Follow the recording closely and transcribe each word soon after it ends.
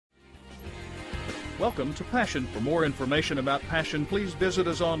Welcome to Passion. For more information about Passion, please visit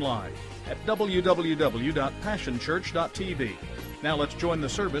us online at www.passionchurch.tv. Now let's join the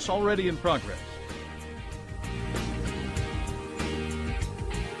service already in progress.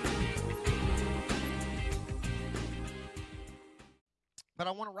 But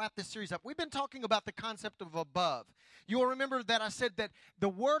I want to wrap this series up. We've been talking about the concept of above. You'll remember that I said that the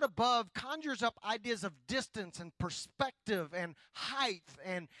word above conjures up ideas of distance and perspective and height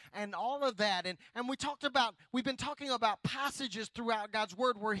and all of that. And we've been talking about passages throughout God's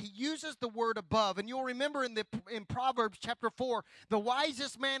word where he uses the word above. And you'll remember in Proverbs chapter 4, the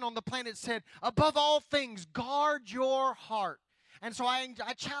wisest man on the planet said, above all things, guard your heart. And so I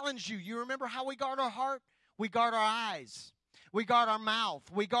challenge you. You remember how we guard our heart? We guard our eyes. We guard our mouth.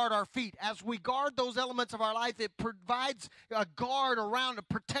 We guard our feet. As we guard those elements of our life, it provides a guard around, a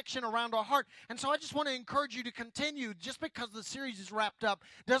protection around our heart. And so I just want to encourage you to continue. Just because the series is wrapped up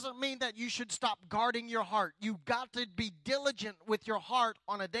doesn't mean that you should stop guarding your heart. You've got to be diligent with your heart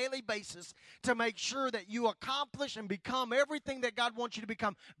on a daily basis to make sure that you accomplish and become everything that God wants you to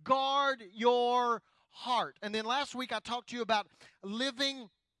become. Guard your heart. And then last week I talked to you about living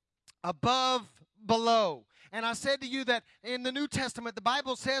above, below. And I said to you that in the New Testament, the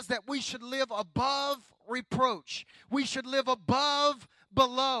Bible says that we should live above reproach. We should live above,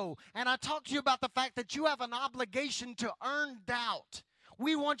 below. And I talked to you about the fact that you have an obligation to earn doubt.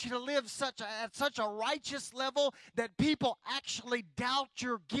 We want you to live at such a righteous level that people actually doubt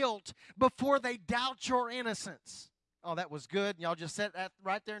your guilt before they doubt your innocence. Oh, that was good. Y'all just sat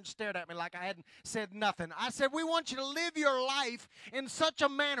right there and stared at me like I hadn't said nothing. I said, we want you to live your life in such a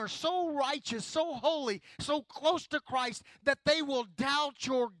manner, so righteous, so holy, so close to Christ, that they will doubt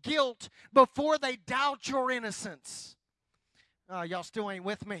your guilt before they doubt your innocence. Y'all still ain't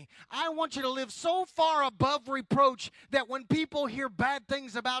with me. I want you to live so far above reproach that when people hear bad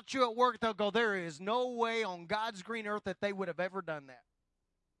things about you at work, they'll go, there is no way on God's green earth that they would have ever done that.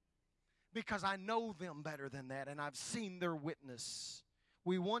 Because I know them better than that, and I've seen their witness.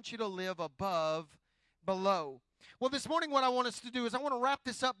 We want you to live above, below. Well, this morning what I want us to do is I want to wrap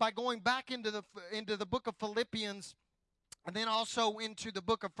this up by going back into the book of Philippians and then also into the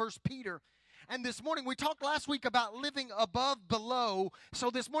book of 1 Peter. And this morning, we talked last week about living above, below.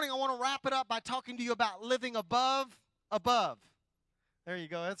 So this morning I want to wrap it up by talking to you about living above. There you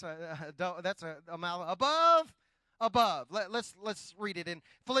go. That's a mouth. Above. Let's read it. In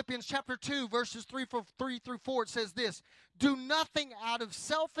Philippians chapter 2, verses 3 through 4, it says this: do nothing out of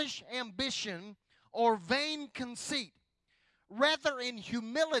selfish ambition or vain conceit. Rather, in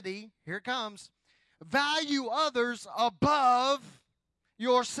humility, here it comes, value others above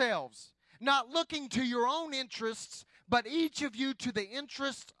yourselves, not looking to your own interests, but each of you to the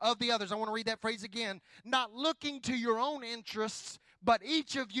interests of the others. I want to read that phrase again. Not looking to your own interests, but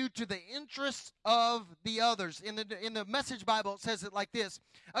each of you to the interests of the others. In the Message Bible, it says it like this: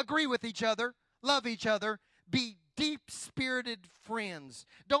 agree with each other, love each other, be deep-spirited friends.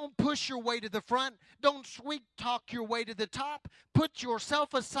 Don't push your way to the front. Don't sweet-talk your way to the top. Put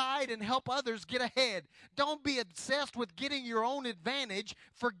yourself aside and help others get ahead. Don't be obsessed with getting your own advantage.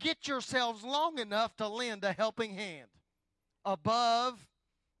 Forget yourselves long enough to lend a helping hand. Above.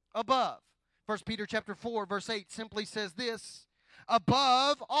 1 Peter chapter 4, verse 8 simply says this: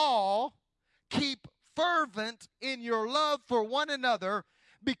 above all, keep fervent in your love for one another,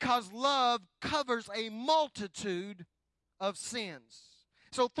 because love covers a multitude of sins.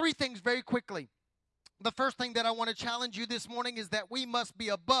 So 3 things very quickly. The first thing that I want to challenge you this morning is that we must be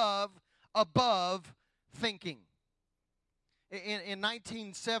above thinking. In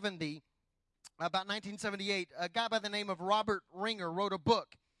 1970, about 1978, a guy by the name of Robert Ringer wrote a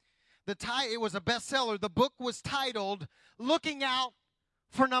book. It was a bestseller. The book was titled Looking Out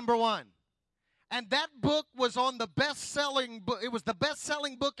for Number One. And that book was on the best-selling book. It was the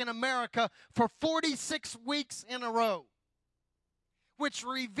best-selling book in America for 46 weeks in a row, which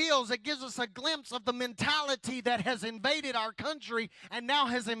it gives us a glimpse of the mentality that has invaded our country and now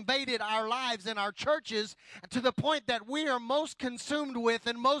has invaded our lives and our churches, to the point that we are most consumed with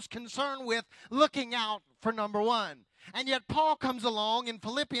and most concerned with looking out for number one. And yet Paul comes along in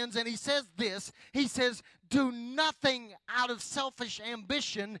Philippians and he says this. He says, do nothing out of selfish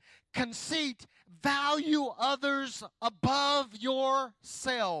ambition, conceit, value others above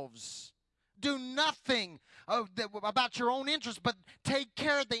yourselves. Do nothing about your own interest, but take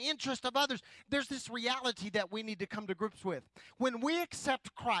care of the interest of others. There's this reality that we need to come to grips with. When we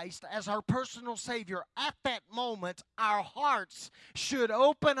accept Christ as our personal Savior, at that moment, our hearts should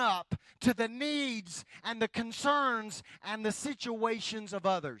open up to the needs and the concerns and the situations of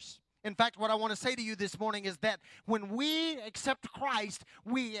others. In fact, what I want to say to you this morning is that when we accept Christ,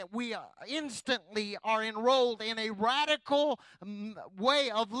 we instantly are enrolled in a radical way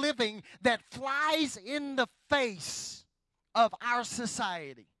of living that flies in the face of our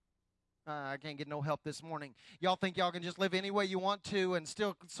society. I can't get no help this morning. Y'all think y'all can just live any way you want to and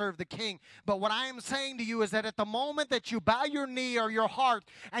still serve the King. But what I am saying to you is that at the moment that you bow your knee or your heart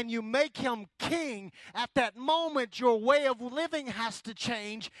and you make him king, at that moment your way of living has to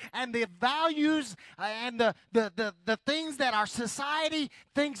change, and the values and the things that our society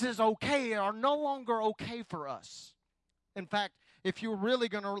thinks is okay are no longer okay for us. In fact, if you're really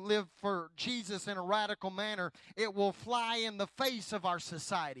going to live for Jesus in a radical manner, it will fly in the face of our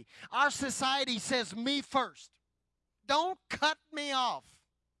society. Our society says, me first. Don't cut me off.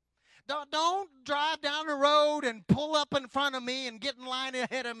 Don't drive down the road and pull up in front of me and get in line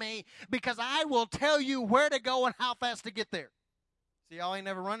ahead of me, because I will tell you where to go and how fast to get there. See, y'all ain't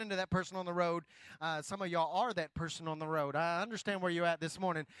never run into that person on the road. Some of y'all are that person on the road. I understand where you're at this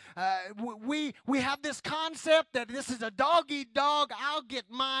morning. We have this concept that this is a dog-eat-dog. I'll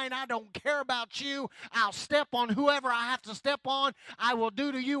get mine. I don't care about you. I'll step on whoever I have to step on. I will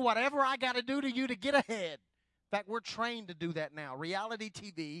do to you whatever I got to do to you to get ahead. In fact, we're trained to do that now. Reality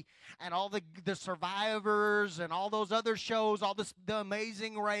TV and all the Survivors and all those other shows, the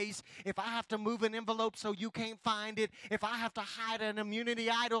Amazing Race. If I have to move an envelope so you can't find it, if I have to hide an immunity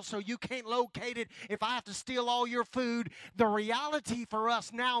idol so you can't locate it, if I have to steal all your food, the reality for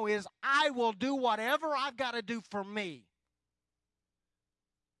us now is I will do whatever I've got to do for me.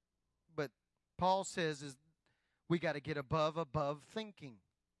 But Paul says is we got to get above thinking.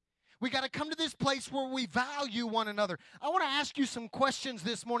 We got to come to this place where we value one another. I want to ask you some questions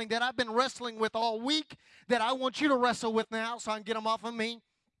this morning that I've been wrestling with all week that I want you to wrestle with now so I can get them off of me.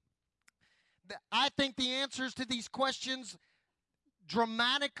 I think the answers to these questions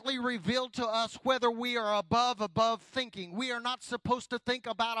dramatically reveal to us whether we are above thinking. We are not supposed to think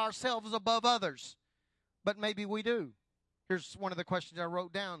about ourselves above others, but maybe we do. Here's one of the questions I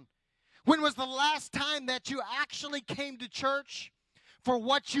wrote down. When was the last time that you actually came to church for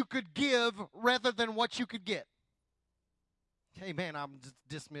what you could give rather than what you could get? Hey, man, I'm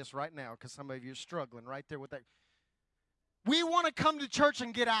dismissed right now because some of you are struggling right there with that. We want to come to church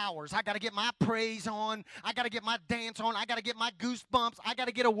and get ours. I got to get my praise on. I got to get my dance on. I got to get my goosebumps. I got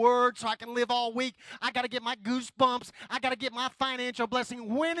to get a word so I can live all week. I got to get my goosebumps. I got to get my financial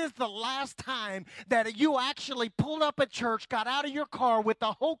blessing. When is the last time that you actually pulled up at church, got out of your car with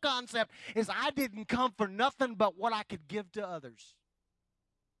the whole concept is I didn't come for nothing but what I could give to others?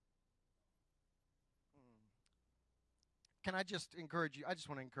 Can I just encourage you? I just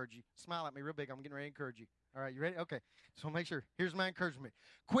want to encourage you. Smile at me real big. I'm getting ready to encourage you. All right, you ready? Okay. So make sure. Here's my encouragement.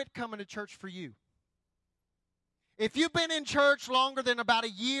 Quit coming to church for you. If you've been in church longer than about a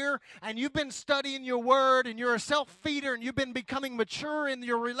year and you've been studying your word and you're a self-feeder and you've been becoming mature in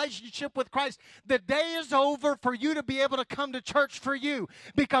your relationship with Christ, the day is over for you to be able to come to church for you.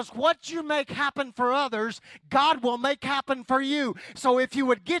 Because what you make happen for others, God will make happen for you. So if you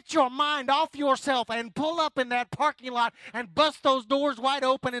would get your mind off yourself and pull up in that parking lot and bust those doors wide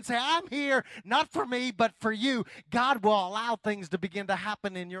open and say, I'm here not for me but for you, God will allow things to begin to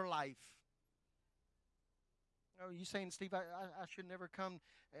happen in your life. Oh, you saying, Steve, I should never come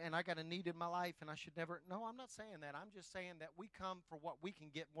and I got a need in my life and I should never. No, I'm not saying that. I'm just saying that we come for what we can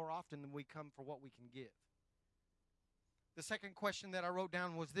get more often than we come for what we can give. The second question that I wrote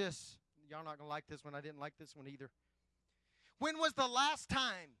down was this. Y'all not going to like this one. I didn't like this one either. When was the last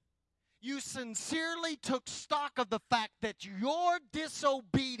time you sincerely took stock of the fact that your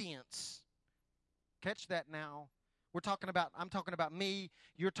disobedience, catch that now, I'm talking about me,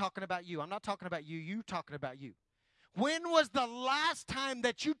 you're talking about you. I'm not talking about you, you're talking about you. When was the last time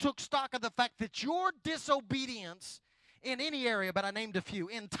that you took stock of the fact that your disobedience in any area, but I named a few,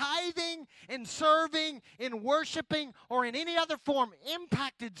 in tithing, in serving, in worshiping, or in any other form,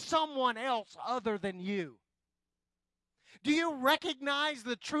 impacted someone else other than you? Do you recognize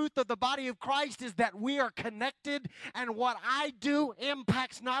the truth of the body of Christ is that we are connected, and what I do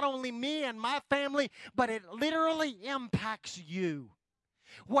impacts not only me and my family, but it literally impacts you.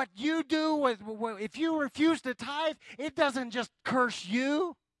 What you do, if you refuse to tithe, it doesn't just curse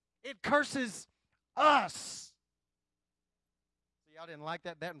you, it curses us. See, y'all didn't like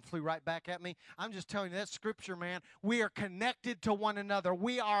that? That one flew right back at me. I'm just telling you, that's scripture, man. We are connected to one another.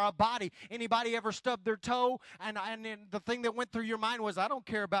 We are a body. Anybody ever stubbed their toe? And then the thing that went through your mind was, I don't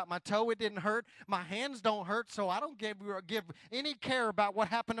care about my toe. It didn't hurt. My hands don't hurt, so I don't give any care about what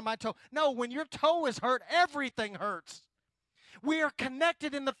happened to my toe. No, when your toe is hurt, everything hurts. We are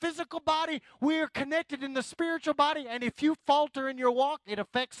connected in the physical body. We are connected in the spiritual body. And if you falter in your walk, it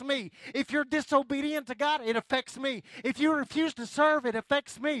affects me. If you're disobedient to God, it affects me. If you refuse to serve, it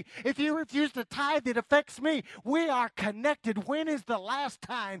affects me. If you refuse to tithe, it affects me. We are connected. When is the last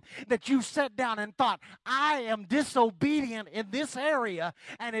time that you sat down and thought, I am disobedient in this area,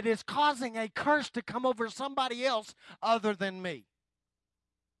 and it is causing a curse to come over somebody else other than me?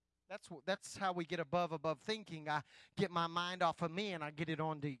 That's how we get above thinking. I get my mind off of me and I get it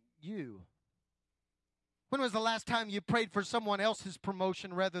onto you. When was the last time you prayed for someone else's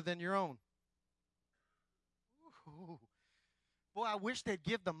promotion rather than your own? Ooh. Boy, I wish they'd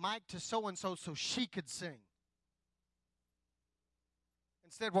give the mic to so-and-so so she could sing.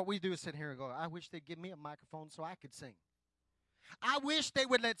 Instead, what we do is sit here and go, I wish they'd give me a microphone so I could sing. I wish they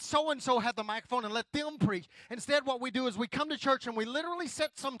would let so-and-so have the microphone and let them preach. Instead, what we do is we come to church and we literally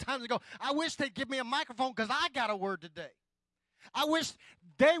sit sometimes and go, I wish they'd give me a microphone because I got a word today. I wish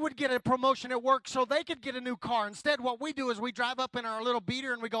they would get a promotion at work so they could get a new car. Instead, what we do is we drive up in our little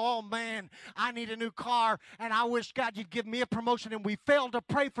beater and we go, oh, man, I need a new car, and I wish, God, you'd give me a promotion, and we fail to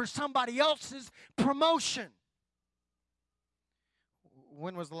pray for somebody else's promotion.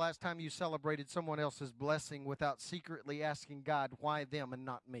 When was the last time you celebrated someone else's blessing without secretly asking God, why them and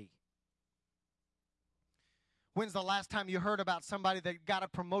not me? When's the last time you heard about somebody that got a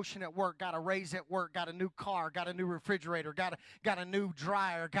promotion at work, got a raise at work, got a new car, got a new refrigerator, got a new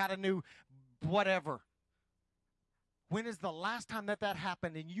dryer, got a new whatever? When is the last time that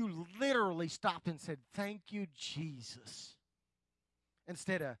happened and you literally stopped and said, thank you, Jesus?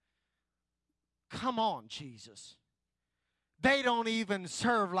 Instead of, come on, Jesus. They don't even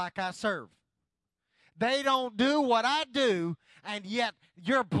serve like I serve. They don't do what I do, and yet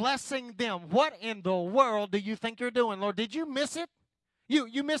you're blessing them. What in the world do you think you're doing, Lord? Did you miss it?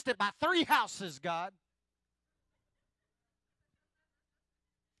 You missed it by 3 houses, God.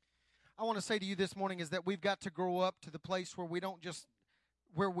 I want to say to you this morning is that we've got to grow up to the place where we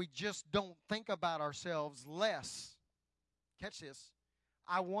just don't think about ourselves less. Catch this.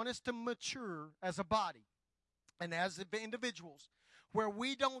 I want us to mature as a body and as individuals, where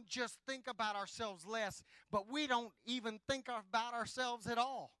we don't just think about ourselves less, but we don't even think about ourselves at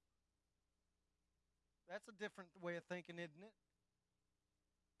all. That's a different way of thinking, isn't it?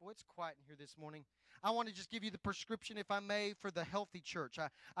 Boy, it's quiet in here this morning. I want to just give you the prescription, if I may, for the healthy church.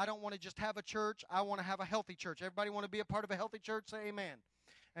 I don't want to just have a church. I want to have a healthy church. Everybody want to be a part of a healthy church? Say amen.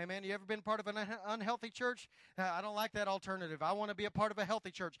 Amen. You ever been part of an unhealthy church? I don't like that alternative. I want to be a part of a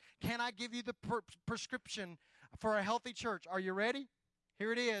healthy church. Can I give you the prescription for a healthy church? Are you ready?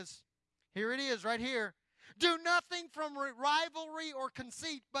 Here it is. Here it is right here. Do nothing from rivalry or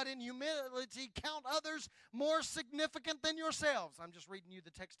conceit, but in humility count others more significant than yourselves. I'm just reading you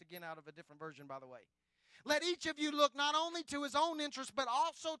the text again out of a different version, by the way. Let each of you look not only to his own interest, but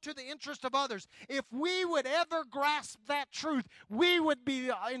also to the interest of others. If we would ever grasp that truth, we would be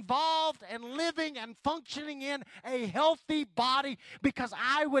involved and living and functioning in a healthy body, because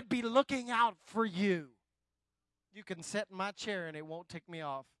I would be looking out for you. You can sit in my chair and it won't tick me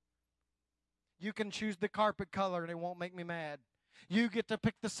off. You can choose the carpet color and it won't make me mad. You get to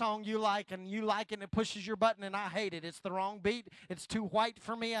pick the song you like, and you like it, and it pushes your button, and I hate it. It's the wrong beat. It's too white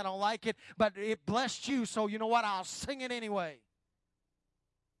for me. I don't like it. But it blessed you, so you know what? I'll sing it anyway.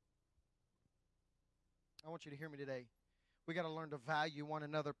 I want you to hear me today. We got to learn to value one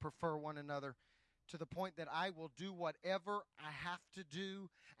another, prefer one another, to the point that I will do whatever I have to do,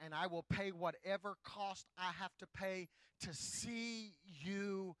 and I will pay whatever cost I have to pay to see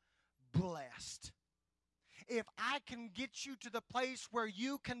you blessed. If I can get you to the place where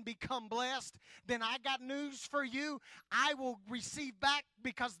you can become blessed, then I got news for you. I will receive back,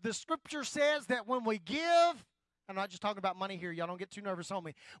 because the scripture says that when we give, I'm not just talking about money here. Y'all don't get too nervous on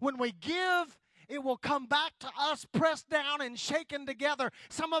me. When we give, it will come back to us, pressed down and shaken together.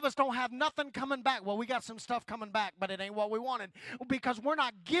 Some of us don't have nothing coming back. Well, we got some stuff coming back, but it ain't what we wanted, because we're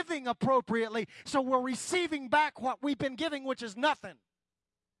not giving appropriately, so we're receiving back what we've been giving, which is nothing.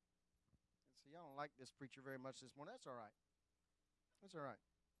 Y'all don't like this preacher very much this morning. That's all right. That's all right.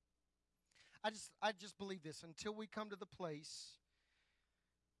 I just believe this. Until we come to the place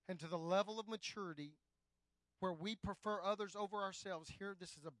and to the level of maturity where we prefer others over ourselves, here,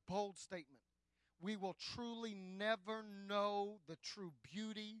 this is a bold statement, we will truly never know the true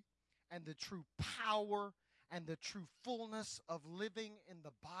beauty and the true power and the true fullness of living in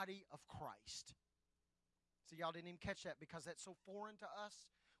the body of Christ. See, y'all didn't even catch that, because that's so foreign to us.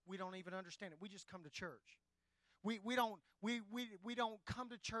 We don't even understand it. We just come to church. We don't come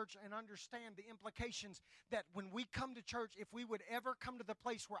to church and understand the implications that when we come to church, if we would ever come to the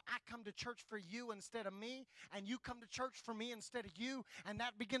place where I come to church for you instead of me, and you come to church for me instead of you, and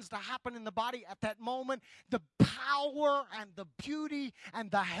that begins to happen in the body at that moment, the power and the beauty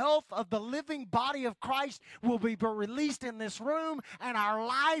and the health of the living body of Christ will be released in this room, and our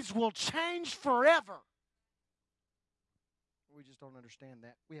lives will change forever. We just don't understand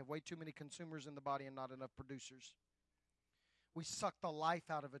that. We have way too many consumers in the body and not enough producers. We suck the life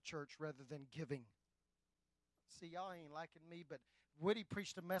out of a church rather than giving. See, y'all ain't liking me, but Woody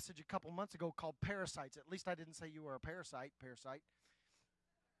preached a message a couple months ago called Parasites. At least I didn't say you were a parasite.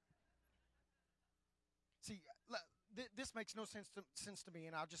 See, this makes no sense to me,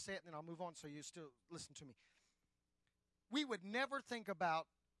 and I'll just say it and then I'll move on so you still listen to me. We would never think about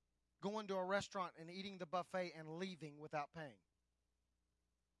going to a restaurant and eating the buffet and leaving without paying.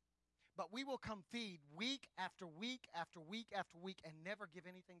 But we will come feed week after week after week after week and never give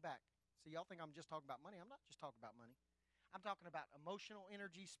anything back. See, y'all think I'm just talking about money. I'm not just talking about money. I'm talking about emotional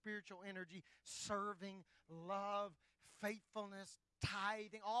energy, spiritual energy, serving, love, faithfulness,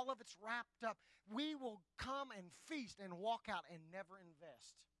 tithing. All of it's wrapped up. We will come and feast and walk out and never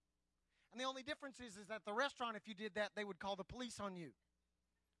invest. And the only difference is that the restaurant, if you did that, they would call the police on you.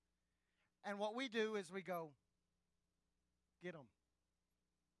 And what we do is we go, get them.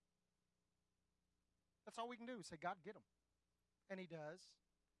 That's all we can do is say, God, get them. And He does.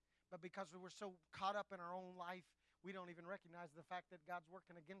 But because we're so caught up in our own life, we don't even recognize the fact that God's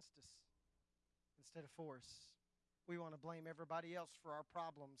working against us instead of for us. We want to blame everybody else for our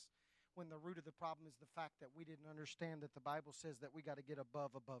problems when the root of the problem is the fact that we didn't understand that the Bible says that we got to get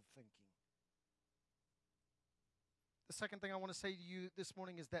above thinking. The second thing I want to say to you this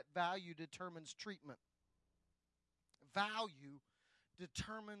morning is that value determines treatment. Value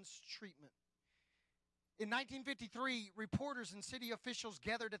determines treatment. In 1953, reporters and city officials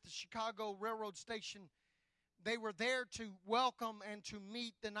gathered at the Chicago Railroad Station. They were there to welcome and to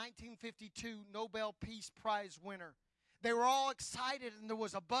meet the 1952 Nobel Peace Prize winner. They were all excited, and there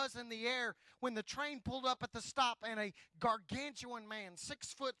was a buzz in the air when the train pulled up at the stop, and a gargantuan man,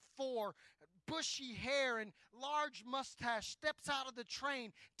 6'4", bushy hair and large mustache, steps out of the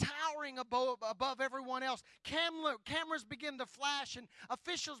train, towering above everyone else. Cameras begin to flash, and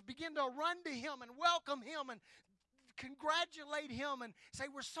officials begin to run to him and welcome him and congratulate him and say,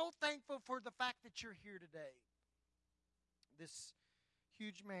 we're so thankful for the fact that you're here today. This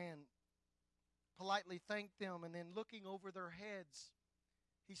huge man politely thanked them, and then looking over their heads,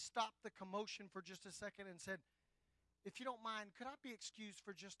 he stopped the commotion for just a second and said, if you don't mind, could I be excused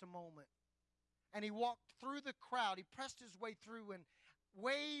for just a moment? And he walked through the crowd. He pressed his way through, and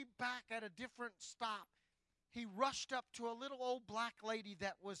way back at a different stop, he rushed up to a little old black lady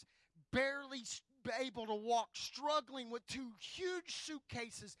that was barely able to walk, struggling with two huge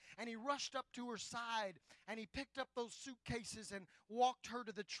suitcases, and he rushed up to her side, and he picked up those suitcases and walked her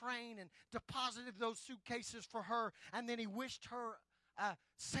to the train and deposited those suitcases for her, and then he wished her a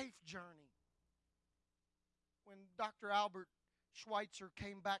safe journey. When Dr. Albert Schweitzer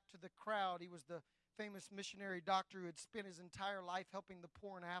came back to the crowd, he was the famous missionary doctor who had spent his entire life helping the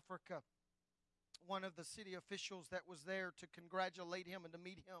poor in Africa. One of the city officials that was there to congratulate him and to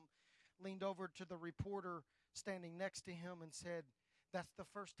meet him leaned over to the reporter standing next to him and said, that's the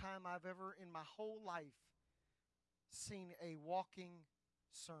first time I've ever in my whole life seen a walking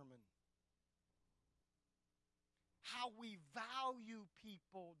sermon. How we value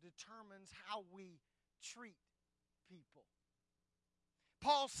people determines how we treat people.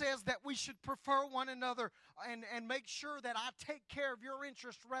 Paul says that we should prefer one another and make sure that I take care of your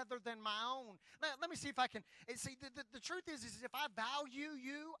interest rather than my own. Let me see if I can. See, the truth is if I value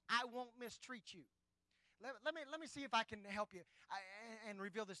you, I won't mistreat you. Let me see if I can help you and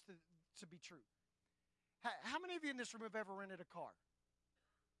reveal this to be true. How many of you in this room have ever rented a car?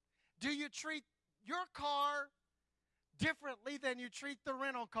 Do you treat your car differently than you treat the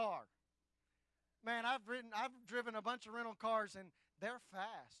rental car? Man, I've driven a bunch of rental cars, and they're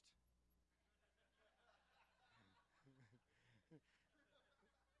fast.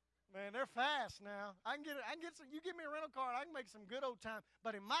 Man, they're fast now. I can get some. You give me a rental car, I can make some good old time.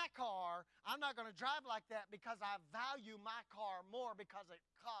 But in my car, I'm not going to drive like that because I value my car more because it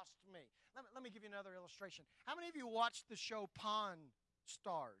cost me. Let me give you another illustration. How many of you watched the show Pawn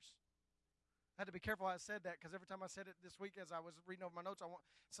Stars? I had to be careful how I said that because every time I said it this week as I was reading over my notes, I want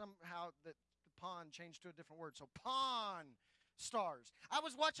somehow that the pawn changed to a different word. So Pawn Stars. I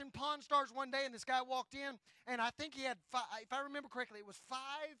was watching Pawn Stars one day, and this guy walked in, and I think he had if I remember correctly, it was 5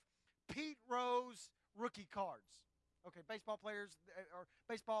 Pete Rose rookie cards. Okay, baseball players or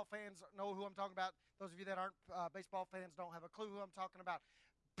baseball fans know who I'm talking about. Those of you that aren't baseball fans don't have a clue who I'm talking about.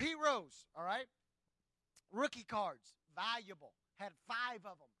 Pete Rose, all right? Rookie cards, valuable. Had 5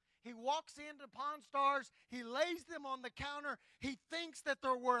 of them. He walks into Pawn Stars. He lays them on the counter. He thinks that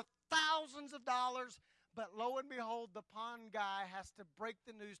they're worth thousands of dollars. But lo and behold, the pawn guy has to break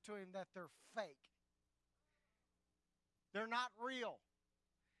the news to him that they're fake. They're not real.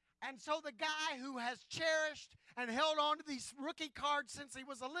 And so the guy who has cherished and held on to these rookie cards since he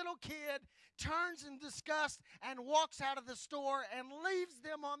was a little kid turns in disgust and walks out of the store and leaves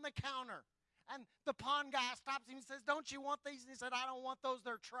them on the counter. And the pawn guy stops him and says, "Don't you want these?" And he said, "I don't want those.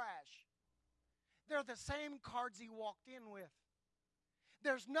 They're trash." They're the same cards he walked in with.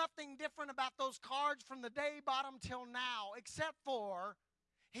 There's nothing different about those cards from the day he bought them till now, except for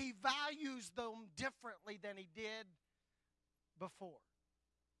he values them differently than he did before.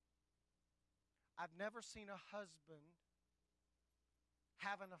 I've never seen a husband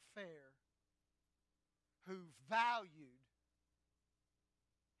have an affair who valued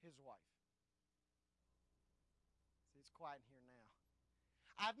his wife. See, it's quiet in here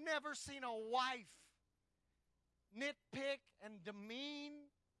now. I've never seen a wife nitpick and demean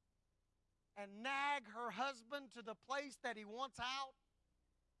and nag her husband to the place that he wants out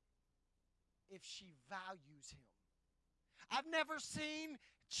if she values him. I've never seen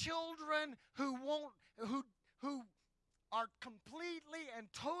children who are completely and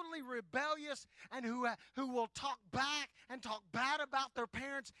totally rebellious and who will talk back and talk bad about their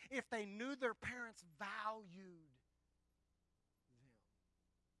parents if they knew their parents valued them.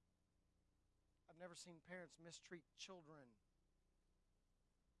 I've never seen parents mistreat children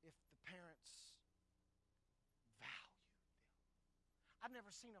if the parents valued them. I've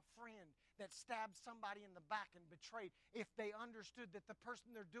never seen a friend that stabbed somebody in the back and betrayed if they understood that the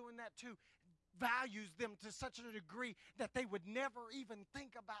person they're doing that to values them to such a degree that they would never even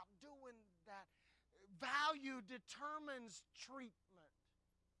think about doing that. Value determines treatment.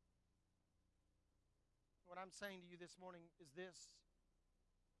 What I'm saying to you this morning is this: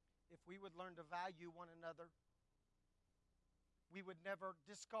 if we would learn to value one another, we would never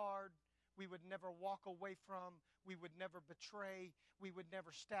discard, we would never walk away from, we would never betray, we would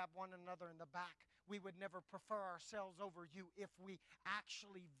never stab one another in the back, we would never prefer ourselves over you if we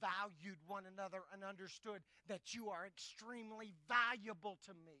actually valued one another and understood that you are extremely valuable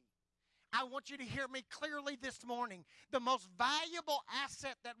to me. I want you to hear me clearly this morning. The most valuable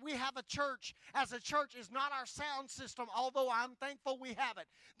asset that we have as a church is not our sound system, although I'm thankful we have it.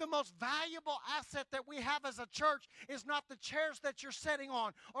 The most valuable asset that we have as a church is not the chairs that you're sitting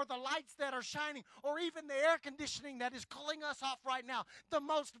on or the lights that are shining or even the air conditioning that is cooling us off right now. The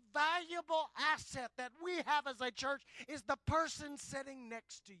most valuable asset that we have as a church is the person sitting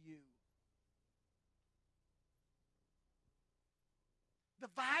next to you. The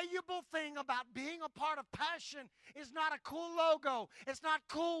valuable thing about being a part of Passion is not a cool logo. It's not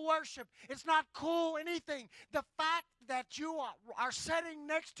cool worship. It's not cool anything. The fact that you are sitting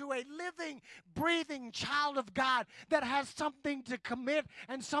next to a living, breathing child of God that has something to commit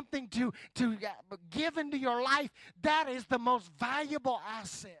and something to give into your life, that is the most valuable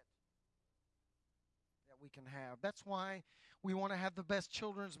asset that we can have. That's why we want to have the best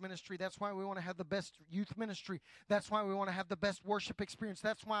children's ministry. That's why we want to have the best youth ministry. That's why we want to have the best worship experience.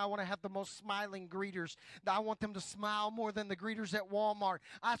 That's why I want to have the most smiling greeters. I want them to smile more than the greeters at Walmart.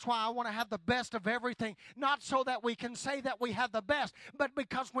 That's why I want to have the best of everything. Not so that we can say that we have the best, but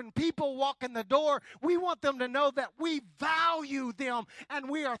because when people walk in the door, we want them to know that we value them and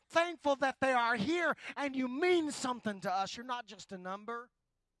we are thankful that they are here and you mean something to us. You're not just a number.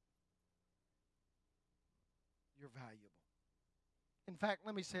 You're valuable. In fact,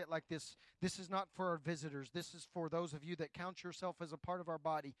 let me say it like this. This is not for our visitors. This is for those of you that count yourself as a part of our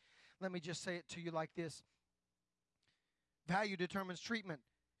body. Let me just say it to you like this. Value determines treatment.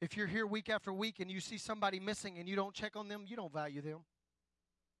 If you're here week after week and you see somebody missing and you don't check on them, you don't value them.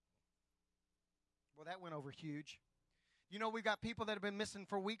 Well, that went over huge. You know, we've got people that have been missing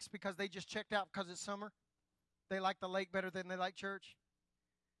for weeks because they just checked out because it's summer. They like the lake better than they like church.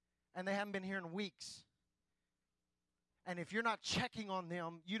 And they haven't been here in weeks. And if you're not checking on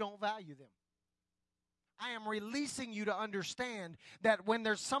them, you don't value them. I am releasing you to understand that when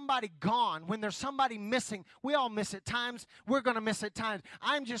there's somebody gone, when there's somebody missing, we all miss at times. We're going to miss at times.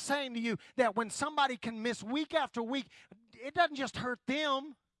 I'm just saying to you that when somebody can miss week after week, it doesn't just hurt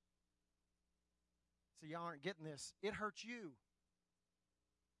them. So y'all aren't getting this. It hurts you.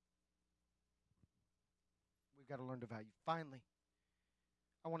 We've got to learn to value. Finally,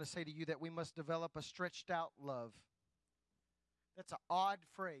 I want to say to you that we must develop a stretched out love. That's an odd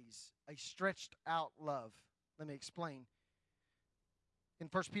phrase, a stretched out love. Let me explain. In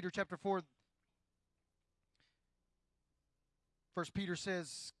 1 Peter chapter 4, 1 Peter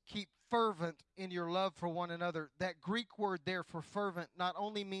says, keep fervent in your love for one another. That Greek word there for fervent not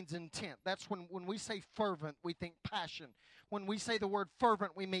only means intent. That's when we say fervent, we think passion. When we say the word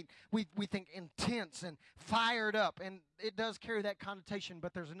fervent, we think intense and fired up. And it does carry that connotation,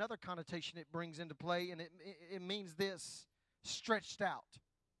 but there's another connotation it brings into play, and it means this: stretched out.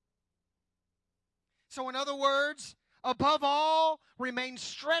 So in other words, above all, remain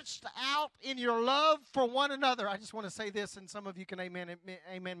stretched out in your love for one another. I just want to say this, and some of you can amen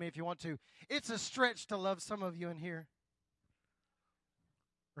me if you want to. It's a stretch to love some of you in here.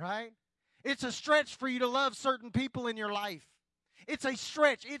 Right? It's a stretch for you to love certain people in your life. It's a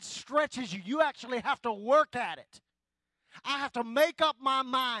stretch. It stretches you. You actually have to work at it. I have to make up my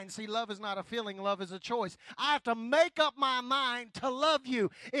mind. See, love is not a feeling. Love is a choice. I have to make up my mind to love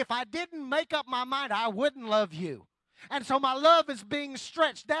you. If I didn't make up my mind, I wouldn't love you. And so my love is being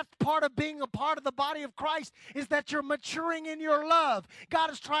stretched. That's part of being a part of the body of Christ, is that you're maturing in your love.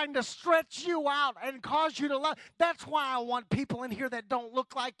 God is trying to stretch you out and cause you to love. That's why I want people in here that don't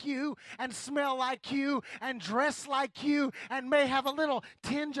look like you and smell like you and dress like you and may have a little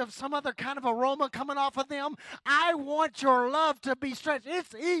tinge of some other kind of aroma coming off of them. I want your love to be stretched.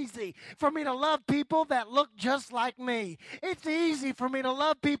 It's easy for me to love people that look just like me. It's easy for me to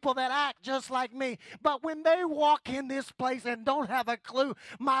love people that act just like me. But when they walk in this place and don't have a clue,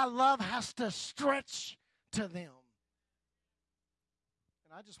 my love has to stretch to them.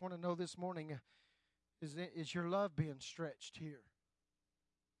 And I just want to know this morning, is your love being stretched here?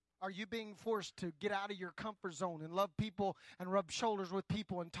 Are you being forced to get out of your comfort zone and love people and rub shoulders with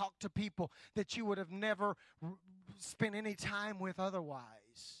people and talk to people that you would have never spent any time with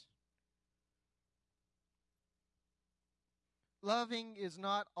otherwise? Loving is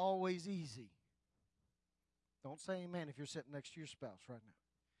not always easy. Don't say amen if you're sitting next to your spouse right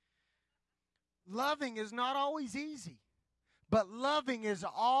now. Loving is not always easy, but loving is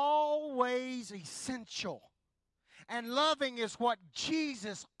always essential. And loving is what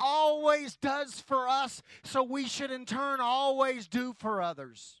Jesus always does for us, so we should in turn always do for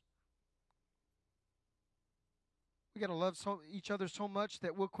others. We got to love each other so much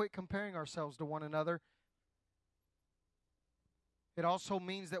that we'll quit comparing ourselves to one another. It also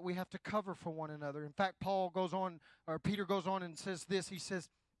means that we have to cover for one another. In fact, Peter goes on and says this. He says,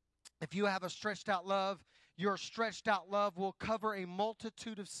 if you have a stretched out love, your stretched out love will cover a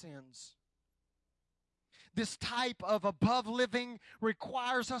multitude of sins. This type of above living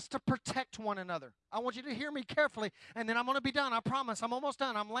requires us to protect one another. I want you to hear me carefully, and then I'm going to be done. I promise. I'm almost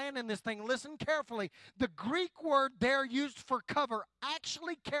done. I'm landing this thing. Listen carefully. The Greek word there used for cover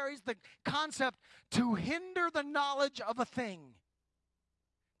actually carries the concept to hinder the knowledge of a thing.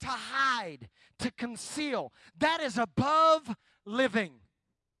 To hide, to conceal. That is above living.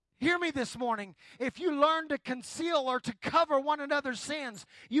 Hear me this morning. If you learn to conceal or to cover one another's sins,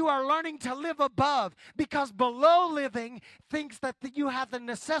 you are learning to live above, because below living thinks that you have the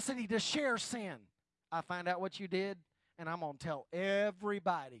necessity to share sin. I find out what you did, and I'm going to tell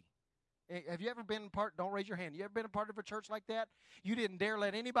everybody. Have you ever been don't raise your hand. You ever been a part of a church like that? You didn't dare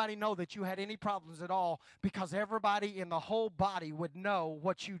let anybody know that you had any problems at all, because everybody in the whole body would know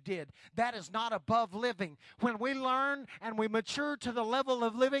what you did. That is not above living. When we learn and we mature to the level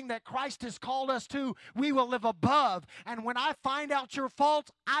of living that Christ has called us to, we will live above. And when I find out your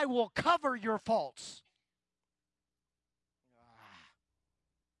faults, I will cover your faults.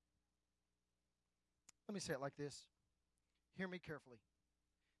 Let me say it like this. Hear me carefully.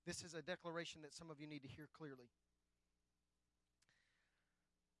 This is a declaration that some of you need to hear clearly.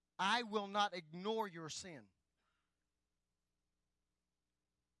 I will not ignore your sin,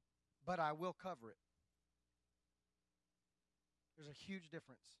 but I will cover it. There's a huge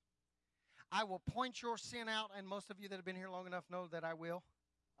difference. I will point your sin out, and most of you that have been here long enough know that I will.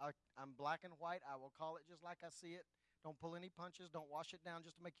 I'm black and white. I will call it just like I see it. Don't pull any punches. Don't wash it down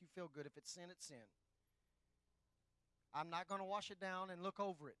just to make you feel good. If it's sin, it's sin. I'm not going to wash it down and look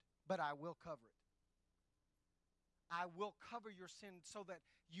over it, but I will cover it. I will cover your sin so that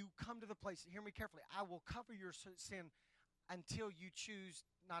you come to the place, hear me carefully, I will cover your sin until you choose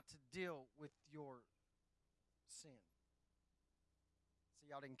not to deal with your sin. See,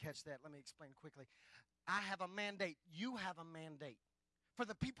 y'all didn't catch that. Let me explain quickly. I have a mandate. You have a mandate for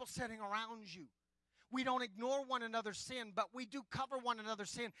the people sitting around you. We don't ignore one another's sin, but we do cover one another's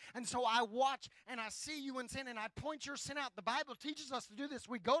sin. And so I watch and I see you in sin and I point your sin out. The Bible teaches us to do this.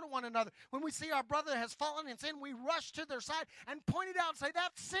 We go to one another. When we see our brother has fallen in sin, we rush to their side and point it out and say,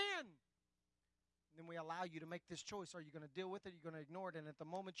 that's sin. And then we allow you to make this choice. Are you going to deal with it? Are you going to ignore it? And at the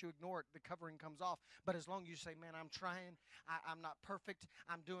moment you ignore it, the covering comes off. But as long as you say, man, I'm trying. I'm not perfect.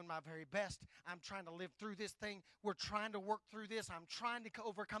 I'm doing my very best. I'm trying to live through this thing. We're trying to work through this. I'm trying to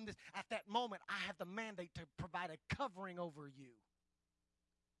overcome this. At that moment, I have the mandate to provide a covering over you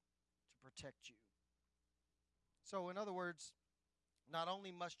to protect you. So in other words, not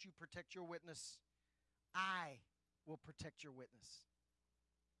only must you protect your witness, I will protect your witness.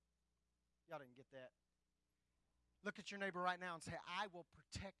 Y'all didn't get that. Look at your neighbor right now and say, I will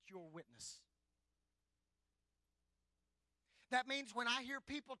protect your witness. That means when I hear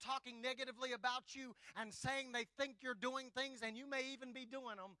people talking negatively about you and saying they think you're doing things and you may even be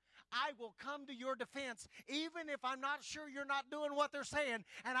doing them, I will come to your defense, even if I'm not sure you're not doing what they're saying.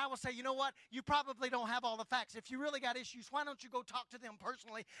 And I will say, you know what? You probably don't have all the facts. If you really got issues, why don't you go talk to them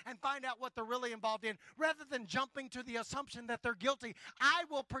personally and find out what they're really involved in, rather than jumping to the assumption that they're guilty. I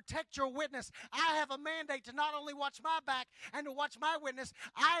will protect your witness. I have a mandate to not only watch my back and to watch my witness.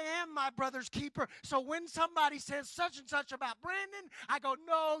 I am my brother's keeper. So when somebody says such and such about Brandon, I go,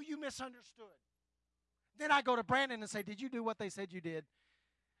 no, you misunderstood. Then I go to Brandon and say, did you do what they said you did?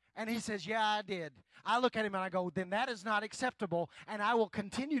 And he says, yeah, I did. I look at him and I go, then that is not acceptable, and I will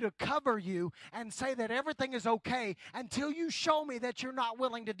continue to cover you and say that everything is okay until you show me that you're not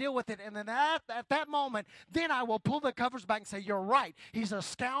willing to deal with it. And then at that moment, then I will pull the covers back and say, you're right. He's a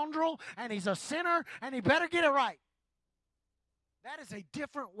scoundrel and he's a sinner and he better get it right. That is a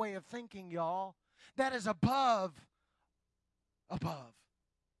different way of thinking, y'all. That is above.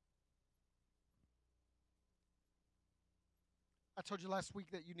 I told you last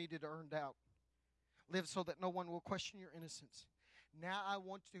week that you needed to earn doubt. Live so that no one will question your innocence. Now I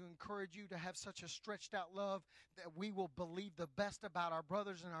want to encourage you to have such a stretched out love that we will believe the best about our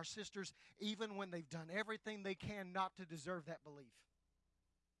brothers and our sisters, even when they've done everything they can not to deserve that belief.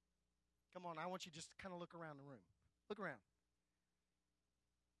 Come on, I want you just to kind of look around the room. Look around.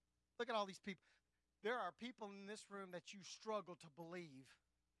 Look at all these people. There are people in this room that you struggle to believe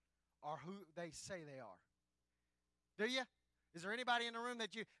are who they say they are. Do you? Is there anybody in the room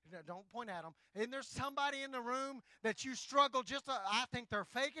that you, don't point at them. Isn't there somebody in the room that you struggle I think they're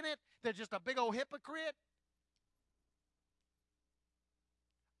faking it. They're just a big old hypocrite.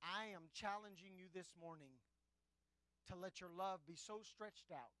 I am challenging you this morning to let your love be so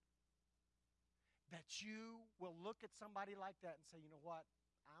stretched out that you will look at somebody like that and say, you know what,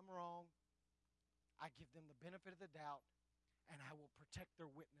 I'm wrong. I give them the benefit of the doubt, and I will protect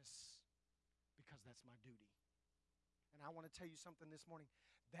their witness because that's my duty. And I want to tell you something this morning.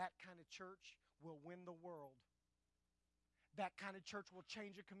 That kind of church will win the world. That kind of church will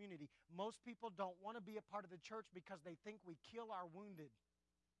change a community. Most people don't want to be a part of the church because they think we kill our wounded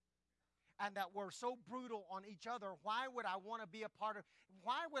and that we're so brutal on each other. Why would I want to be a part of,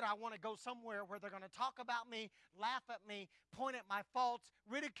 why would I want to go somewhere where they're going to talk about me, laugh at me, point at my faults,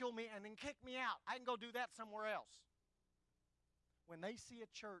 ridicule me, and then kick me out? I can go do that somewhere else. When they see a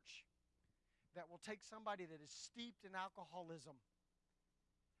church that will take somebody that is steeped in alcoholism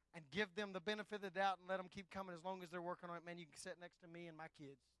and give them the benefit of the doubt and let them keep coming as long as they're working on it, man, you can sit next to me and my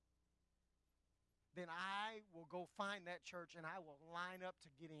kids. Then I will go find that church and I will line up to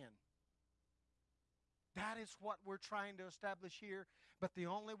get in. That is what we're trying to establish here. But the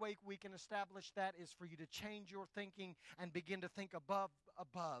only way we can establish that is for you to change your thinking and begin to think above,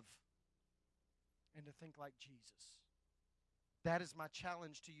 and to think like Jesus. That is my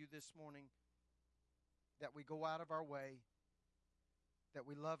challenge to you this morning. That we go out of our way, that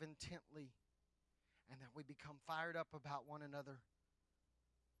we love intently, and that we become fired up about one another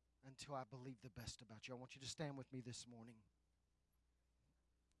until I believe the best about you. I want you to stand with me this morning.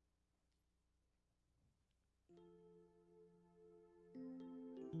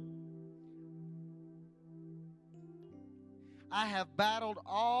 I have battled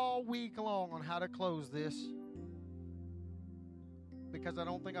all week long on how to close this because I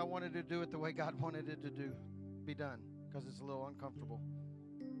don't think I wanted to do it the way God wanted it to be done, because it's a little uncomfortable.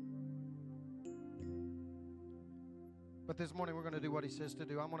 But this morning we're going to do what he says to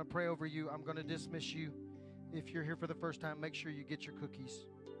do. I'm going to pray over you. I'm going to dismiss you. If you're here for the first time, make sure you get your cookies.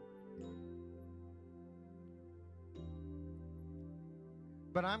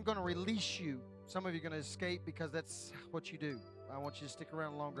 But I'm going to release you. Some of you are going to escape because that's what you do. I want you to stick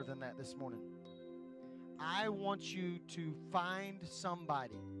around longer than that this morning. I want you to find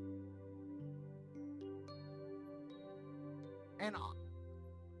somebody and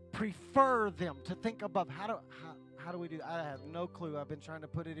prefer them to think above. How do we do that? I have no clue. I've been trying to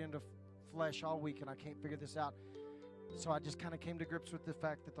put it into flesh all week and I can't figure this out. So I just kind of came to grips with the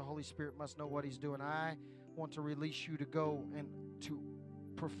fact that the Holy Spirit must know what he's doing. I want to release you to go and to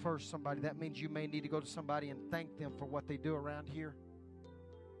prefer somebody. That means you may need to go to somebody and thank them for what they do around here.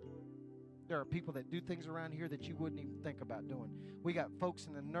 There are people that do things around here that you wouldn't even think about doing. We got folks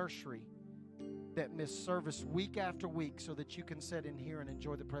in the nursery that miss service week after week so that you can sit in here and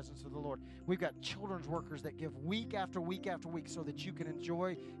enjoy the presence of the Lord. We've got children's workers that give week after week after week so that you can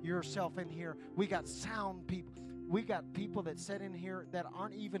enjoy yourself in here. We got sound people. We got people that sit in here that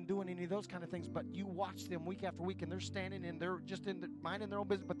aren't even doing any of those kind of things, but you watch them week after week, and they're standing and they're just minding their own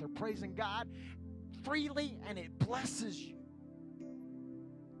business, but they're praising God freely, and it blesses you.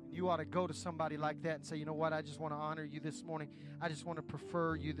 You ought to go to somebody like that and say, you know what, I just want to honor you this morning. I just want to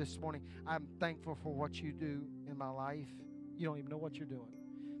prefer you this morning. I'm thankful for what you do in my life. You don't even know what you're doing.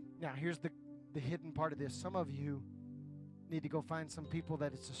 Now, here's the hidden part of this. Some of you need to go find some people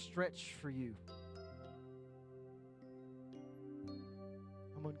that it's a stretch for you.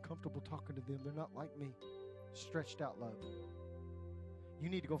 I'm uncomfortable talking to them. They're not like me. Stretched out love. You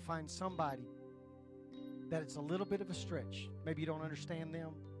need to go find somebody that it's a little bit of a stretch. Maybe you don't understand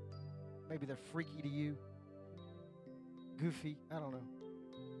them. Maybe they're freaky to you. Goofy. I don't know.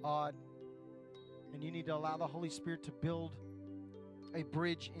 Odd. And you need to allow the Holy Spirit to build a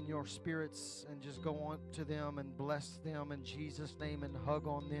bridge in your spirits and just go on to them and bless them in Jesus' name and hug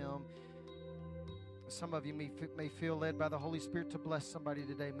on them. Some of you may feel led by the Holy Spirit to bless somebody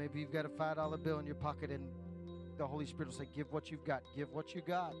today. Maybe you've got a $5 bill in your pocket and the Holy Spirit will say, give what you've got. Give what you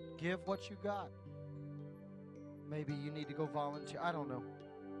got. Give what you got. Maybe you need to go volunteer. I don't know.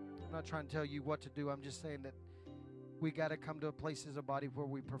 I'm not trying to tell you what to do. I'm just saying that we got to come to a place as a body where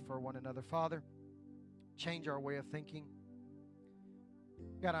we prefer one another. Father, change our way of thinking.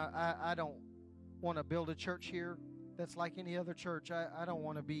 God, I don't want to build a church here that's like any other church. I don't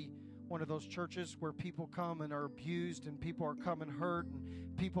want to be one of those churches where people come and are abused and people are coming hurt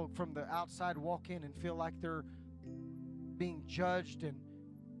and people from the outside walk in and feel like they're being judged. And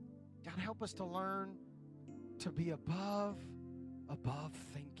God, help us to learn to be above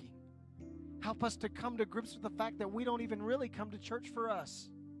thinking. Help us to come to grips with the fact that we don't even really come to church for us.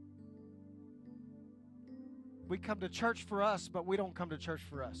 We come to church for us, but we don't come to church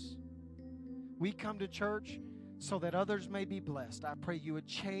for us. We come to church so that others may be blessed. I pray you would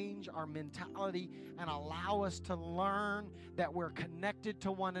change our mentality and allow us to learn that we're connected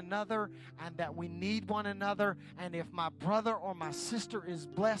to one another and that we need one another. And if my brother or my sister is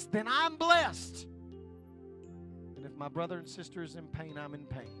blessed, then I'm blessed. And if my brother and sister is in pain, I'm in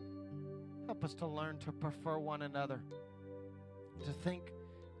pain. Help us to learn to prefer one another, to think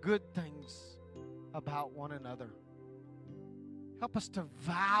good things about one another. Help us to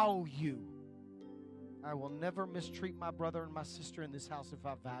value. I will never mistreat my brother and my sister in this house if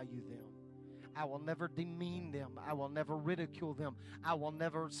I value them. I will never demean them. I will never ridicule them. I will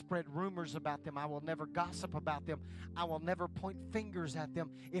never spread rumors about them. I will never gossip about them. I will never point fingers at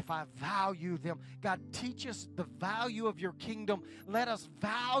them if I value them. God, teach us the value of your kingdom. Let us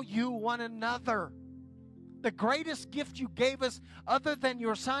value one another. The greatest gift you gave us other than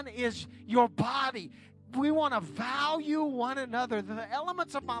your son is your body. We want to value one another. The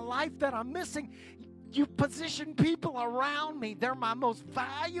elements of my life that I'm missing, you position people around me. They're my most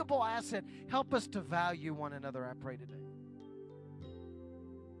valuable asset. Help us to value one another, I pray today.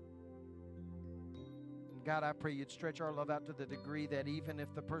 And God, I pray you'd stretch our love out to the degree that even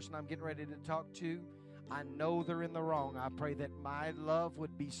if the person I'm getting ready to talk to, I know they're in the wrong, I pray that my love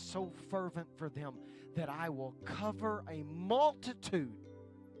would be so fervent for them that I will cover a multitude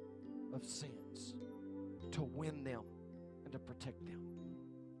of sins to win them and to protect them.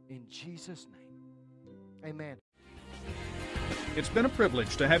 In Jesus' name. Amen. It's been a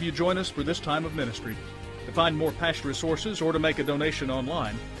privilege to have you join us for this time of ministry. To find more Passion resources or to make a donation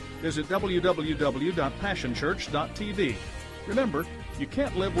online, visit www.passionchurch.tv. Remember, you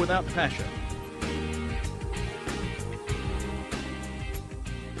can't live without passion.